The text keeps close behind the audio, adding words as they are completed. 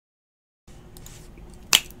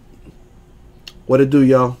What it do,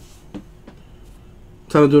 y'all?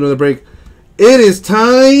 Time to do another break. It is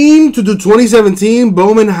time to do 2017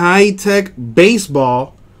 Bowman High Tech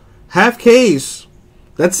Baseball half case.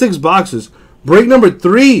 That's 6 boxes. Break number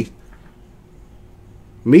 3.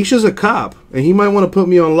 Misha's a cop, and he might want to put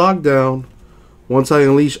me on lockdown once I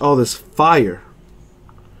unleash all this fire.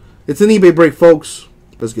 It's an eBay break, folks.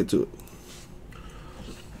 Let's get to it.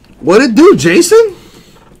 What it do, Jason?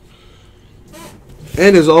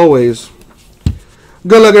 And as always,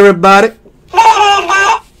 good luck, everybody.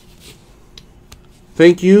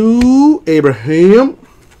 Thank you, Abraham.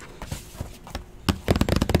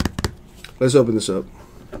 Let's open this up.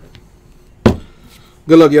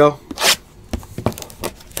 Good luck, y'all.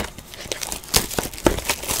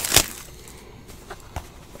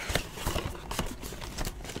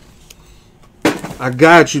 I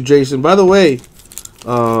got you, Jason. By the way,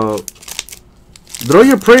 throw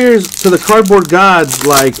your prayers to the cardboard gods,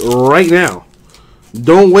 like, right now.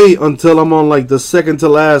 Don't wait until I'm on, like, the second to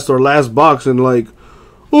last or last box and, like,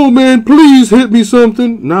 oh man, please hit me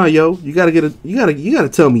something. Nah, yo, you gotta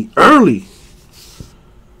tell me early.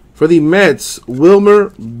 For the Mets,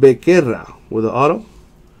 Wilmer Becerra with an auto.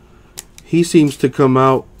 He seems to come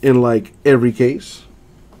out in like every case.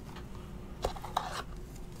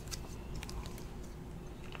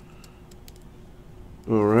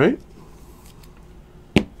 All right.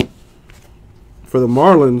 For the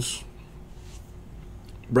Marlins,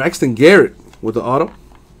 Braxton Garrett with the auto.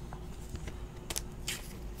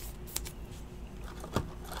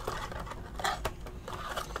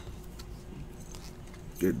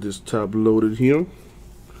 Get this top loaded here.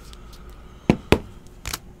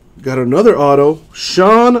 Got another auto.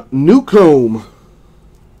 Sean Newcomb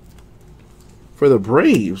for the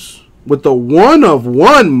Braves with the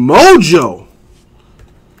 1/1 mojo.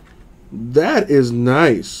 That is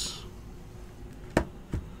nice.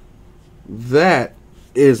 That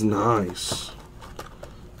is nice.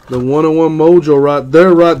 The 1/1 mojo right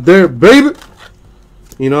there, baby.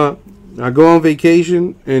 You know, I go on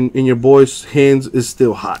vacation, and your boy's hands is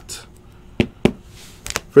still hot.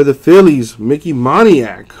 For the Phillies, Mickey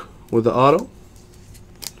Moniak with the auto.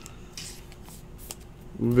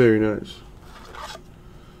 Very nice.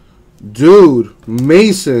 Dude,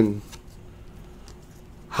 Mason.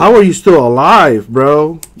 How are you still alive,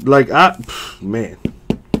 bro? Like, man.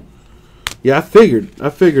 Yeah, I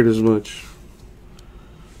figured as much.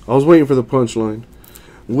 I was waiting for the punchline.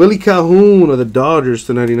 Willie Calhoun of the Dodgers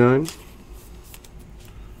to 99.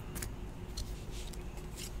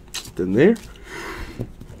 Then there.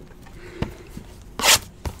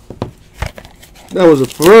 That was the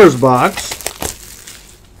first box.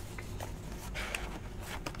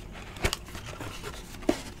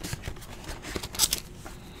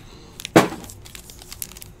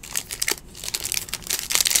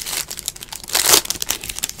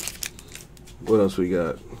 What else we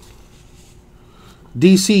got?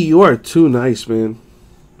 DC, you are too nice, man.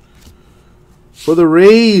 For the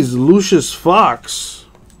Rays, Lucius Fox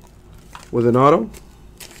with an auto.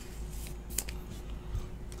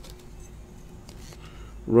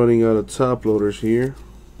 Running out of top loaders here.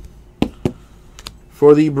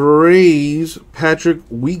 For the Braves, Patrick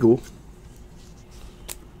Weigel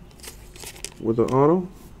with an auto.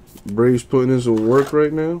 Braves putting in some work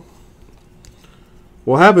right now.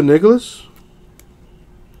 What happened, Nicholas?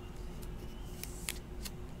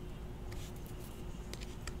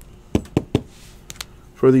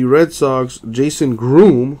 For the Red Sox, Jason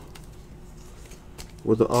Groom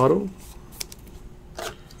with the auto.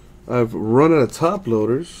 I've run out of top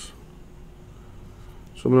loaders,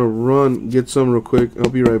 so I'm going to get some real quick.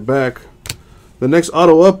 I'll be right back. The next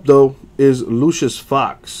auto up, though, is Lucius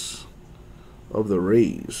Fox of the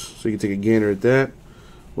Rays. So you can take a gander at that.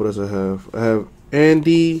 What else I have? I have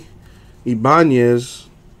Andy Ibanez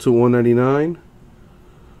to 199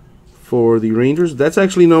 for the Rangers. That's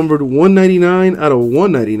actually numbered 199 out of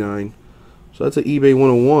 199. So that's an eBay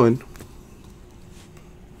 101.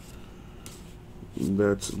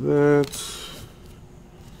 That's that.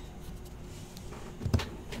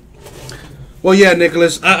 Well, yeah,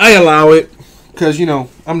 Nicholas, I allow it because, you know,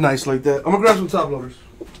 I'm nice like that. I'm going to grab some top loaders.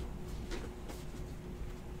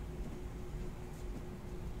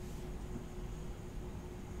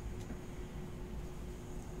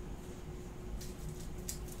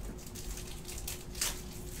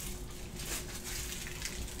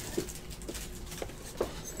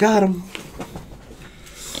 Got him.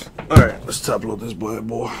 All right, let's top load this boy.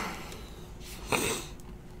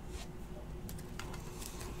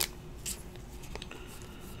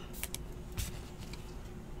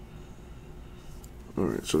 All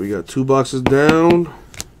right, so we got 2 boxes down,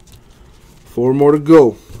 4 more to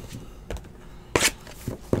go.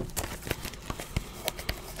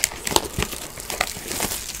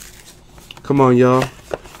 Come on, y'all.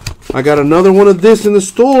 I got another one of this in the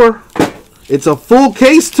store. It's a full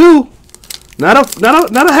case too. Not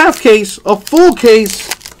a half case, a full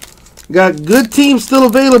case. Got good teams still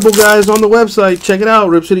available, guys, on the website. Check it out,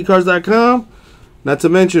 ripcitycards.com. Not to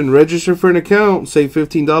mention, register for an account. Save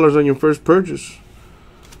 $15 on your first purchase.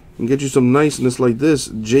 And get you some niceness like this.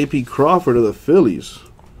 J.P. Crawford of the Phillies.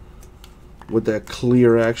 With that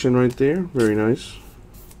clear action right there. Very nice.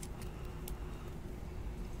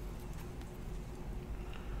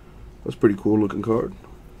 That's a pretty cool looking card.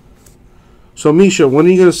 So, Misha, when are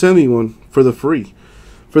you going to send me one for the free?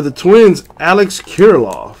 For the Twins, Alex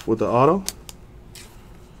Kirilloff with the auto.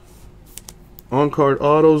 On-card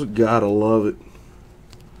autos, gotta love it.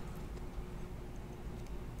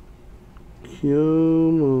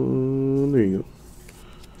 Come on, there you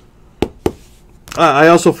go. I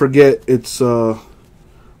also forget it's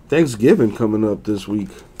Thanksgiving coming up this week.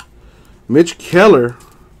 Mitch Keller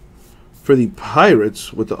for the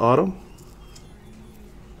Pirates with the auto.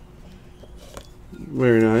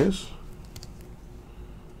 Very nice.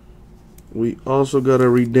 We also got a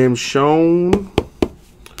redemption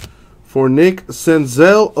for Nick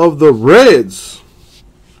Senzel of the Reds.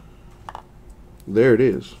 There it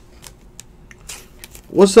is.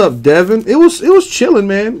 What's up, Devin? It was chilling,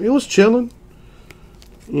 man. It was chilling.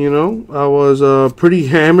 You know, I was pretty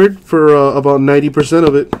hammered for about 90%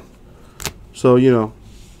 of it. So, you know,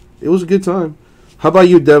 it was a good time. How about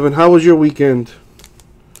you, Devin? How was your weekend?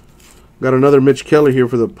 Got another Mitch Keller here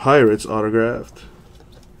for the Pirates autographed.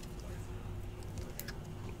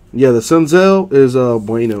 Yeah, the Senzel is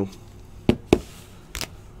bueno.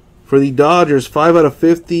 For the Dodgers, 5 out of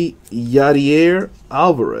 50, Yadier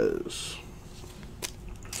Alvarez.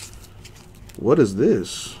 What is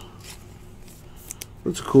this?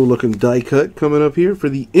 That's a cool looking die cut coming up here. For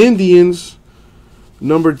the Indians,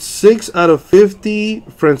 numbered 6 out of 50,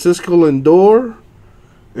 Francisco Lindor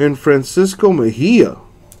and Francisco Mejia.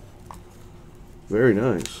 Very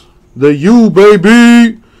nice. The U,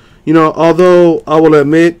 baby! You know, although I will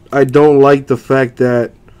admit, I don't like the fact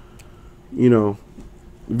that, you know,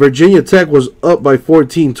 Virginia Tech was up by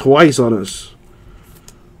 14 twice on us.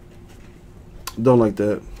 Don't like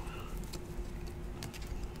that.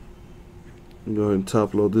 Go ahead and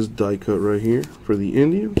top load this die cut right here for the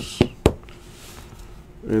Indians.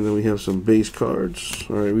 And then we have some base cards.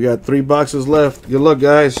 All right, we got 3 boxes left. Good luck,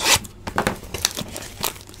 guys.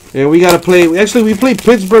 And we gotta play. Actually, we play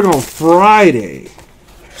Pittsburgh on Friday,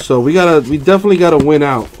 so we definitely gotta win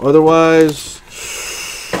out. Otherwise,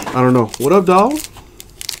 I don't know. What up, doll?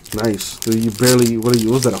 Nice. You barely. What are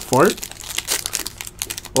you? Was that a fart?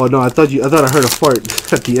 Oh no, I thought I heard a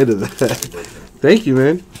fart at the end of that. Thank you,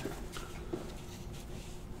 man.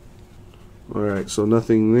 All right, so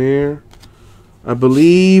nothing there. I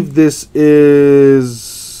believe this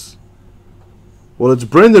is. Well, it's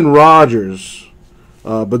Brendan Rodgers.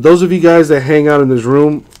 But those of you guys that hang out in this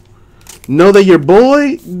room know that your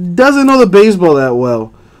boy doesn't know the baseball that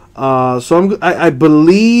well. So I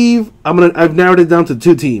believe I've narrowed it down to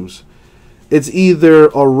 2 teams. It's either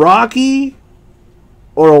a Rocky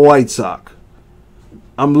or a White Sox.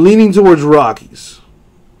 I'm leaning towards Rockies.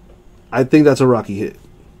 I think that's a Rocky hit,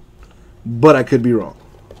 but I could be wrong.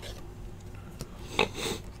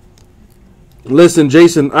 Listen,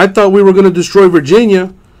 Jason, I thought we were going to destroy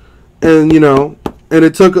Virginia, and you know. And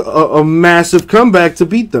it took a massive comeback to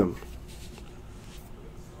beat them.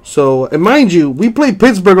 So, and mind you, we played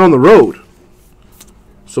Pittsburgh on the road.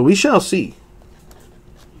 So we shall see.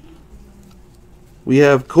 We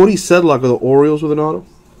have Cody Sedlock of the Orioles with an auto.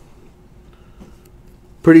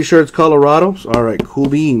 Pretty sure it's Colorado. All right, cool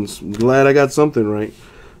beans. Glad I got something right.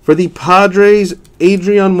 For the Padres,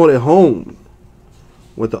 Adrian Morejon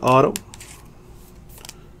with the auto.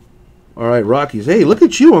 All right, Rockies. Hey, look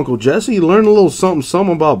at you, Uncle Jesse. You learned a little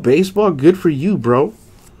something about baseball. Good for you, bro.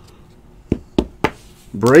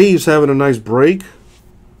 Braves having a nice break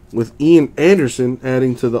with Ian Anderson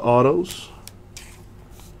adding to the autos.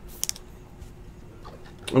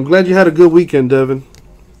 I'm glad you had a good weekend, Devin.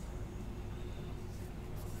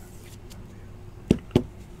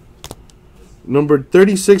 Number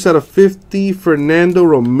 36 out of 50, Fernando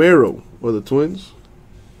Romero for the Twins.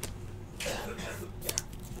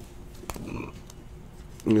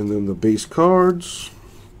 And then the base cards.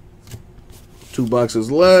 2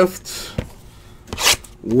 boxes left.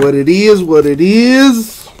 What it is, what it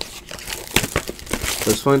is.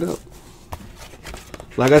 Let's find out.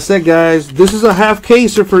 Like I said, guys, this is a half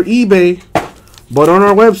caser for eBay. But on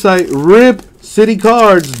our website,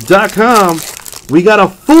 ripcitycards.com, we got a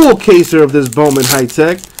full caser of this Bowman High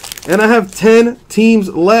Tech. And I have 10 teams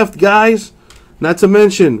left, guys. Not to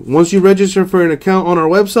mention, once you register for an account on our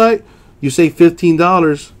website, you save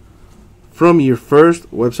 $15 from your first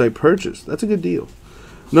website purchase. That's a good deal.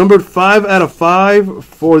 Numbered 5 out of 5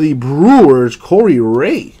 for the Brewers, Corey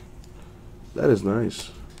Ray. That is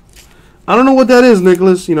nice. I don't know what that is,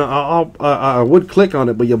 Nicholas. You know, I would click on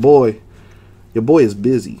it, but your boy is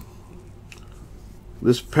busy.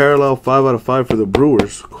 This parallel 5 out of 5 for the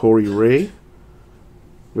Brewers, Corey Ray.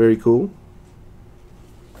 Very cool.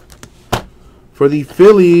 For the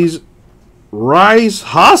Phillies, Rhys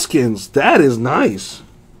Hoskins. That is nice.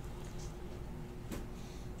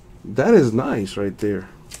 That is nice right there.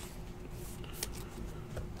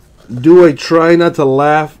 Do I try not to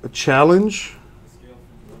laugh challenge?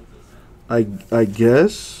 I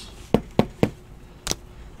guess.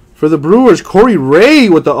 For the Brewers, Corey Ray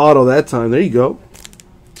with the auto that time. There you go.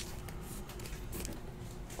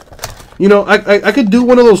 You know, I could do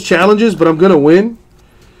one of those challenges, but I'm going to win.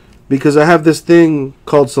 Because I have this thing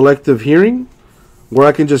called selective hearing. Where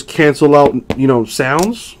I can just cancel out, you know,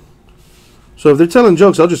 sounds. So if they're telling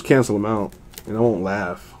jokes, I'll just cancel them out. And I won't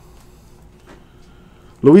laugh.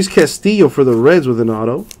 Luis Castillo for the Reds with an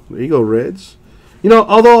auto. There you go, Reds. You know,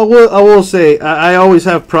 although I will say, I always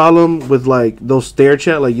have problem with, like, those stare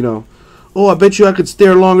chat. Like, you know, oh, I bet you I could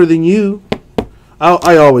stare longer than you.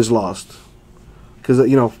 I always lost. Because,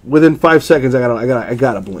 you know, within 5 seconds, I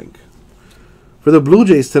gotta blink. For the Blue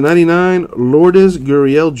Jays, to 99, Lourdes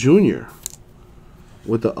Gurriel Jr.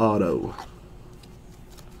 with the auto.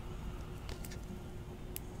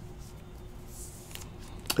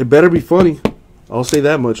 It better be funny. I'll say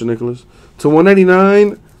that much, Nicholas. To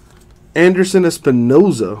 199, Anderson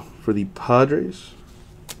Espinoza for the Padres.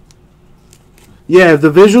 Yeah, if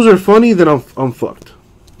the visuals are funny, then I'm fucked.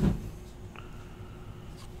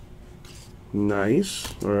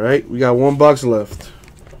 Nice. All right, we got 1 box left.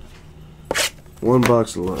 1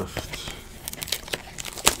 box left.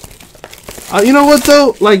 You know what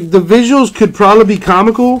though? Like the visuals could probably be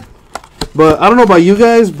comical, but I don't know about you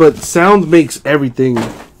guys, but sound makes everything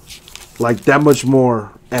like that much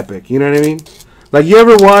more epic. You know what I mean? Like you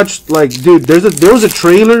ever watched, like, dude, there was a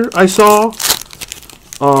trailer I saw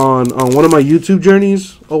on one of my YouTube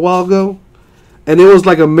journeys a while ago, and it was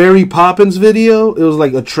like a Mary Poppins video. It was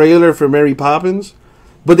like a trailer for Mary Poppins,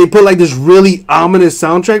 but they put like this really ominous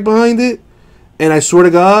soundtrack behind it, and I swear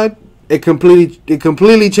to God, it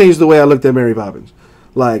completely changed the way I looked at Mary Poppins.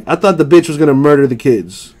 Like I thought the bitch was gonna murder the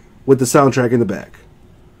kids with the soundtrack in the back.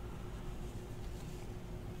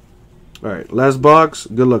 All right, last box.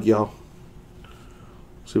 Good luck, y'all.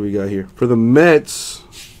 See what we got here. For the Mets,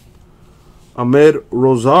 Ahmed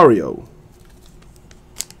Rosario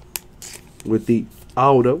with the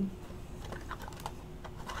auto.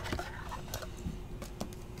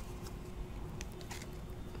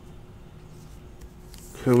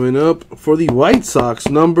 Coming up for the White Sox,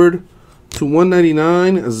 numbered to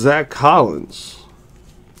 199, Zach Collins.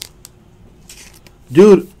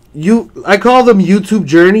 Dude, I call them YouTube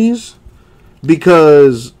journeys.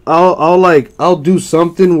 Because I'll do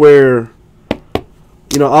something where,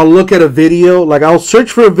 you know, I'll look at a video, like I'll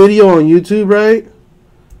search for a video on YouTube, right?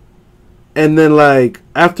 And then like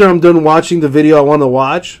after I'm done watching the video I want to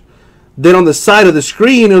watch, then on the side of the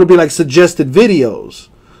screen it'll be like suggested videos.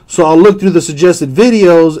 So I'll look through the suggested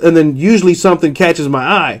videos, and then usually something catches my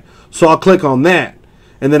eye, so I'll click on that,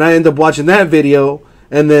 and then I end up watching that video,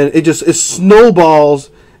 and then it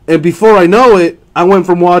snowballs, and before I know it, I went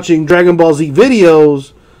from watching Dragon Ball Z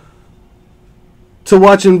videos to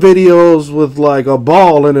watching videos with like a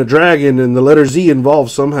ball and a dragon and the letter Z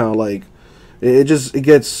involved somehow. Like it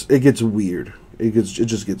gets weird. It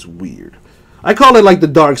just gets weird. I call it like the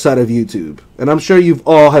dark side of YouTube, and I'm sure you've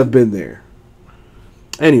all have been there.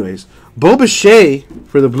 Anyways, Bo Bichette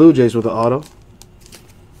for the Blue Jays with the auto.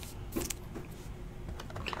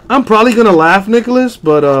 I'm probably gonna laugh, Nicholas,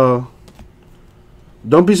 but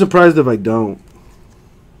don't be surprised if I don't.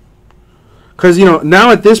 Because, you know,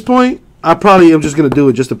 now at this point, I probably am just going to do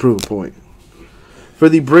it just to prove a point. For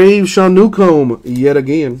the Braves, Sean Newcomb, yet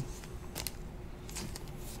again.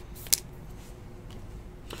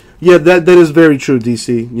 Yeah, that is very true,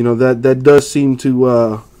 DC. You know, that does seem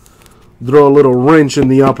to throw a little wrench in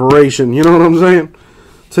the operation. You know what I'm saying?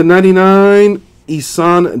 To 99,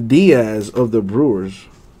 Isan Diaz of the Brewers.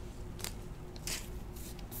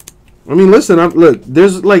 I mean, listen, look,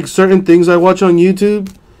 there's like certain things I watch on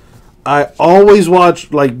YouTube. I always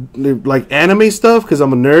watch like anime stuff because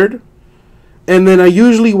I'm a nerd. And then I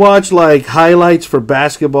usually watch like highlights for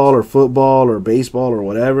basketball or football or baseball or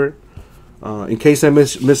whatever. In case I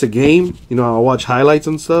miss a game, you know, I'll watch highlights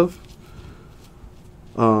and stuff.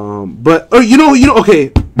 But you know,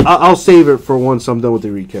 okay, I'll save it for once I'm done with the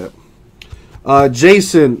recap.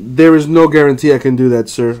 Jason, there is no guarantee I can do that,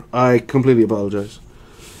 sir. I completely apologize.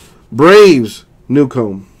 Braves,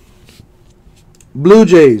 Newcomb. Blue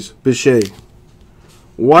Jays, Bichet.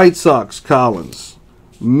 White Sox, Collins.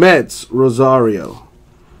 Mets, Rosario.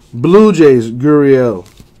 Blue Jays, Gurriel.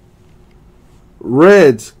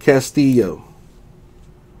 Reds, Castillo.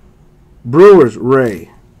 Brewers,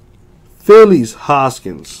 Ray. Phillies,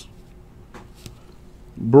 Hoskins.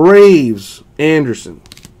 Braves, Anderson.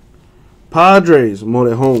 Padres,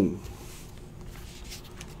 Morejon.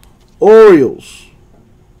 Orioles,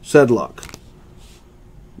 Sedlock.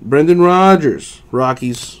 Brendan Rodgers,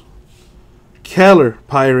 Rockies. Keller,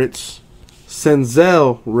 Pirates.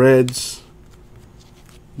 Senzel, Reds.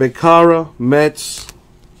 Becerra, Mets.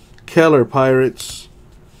 Keller, Pirates.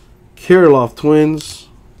 Kirilloff, Twins.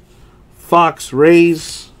 Fox,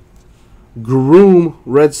 Rays. Groom,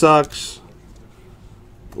 Red Sox.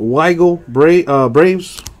 Weigel,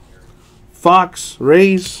 Braves. Fox,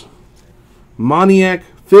 Rays. Moniak,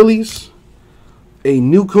 Phillies. A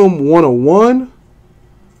Newcomb 101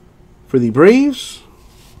 for the Braves.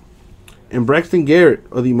 And Braxton Garrett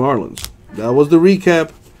of the Marlins. That was the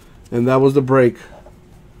recap, and that was the break.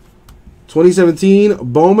 2017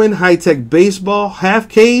 Bowman High-Tech Baseball half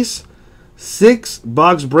case,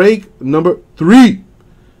 6-box break, number 3,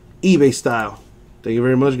 eBay style. Thank you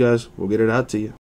very much, guys. We'll get it out to you.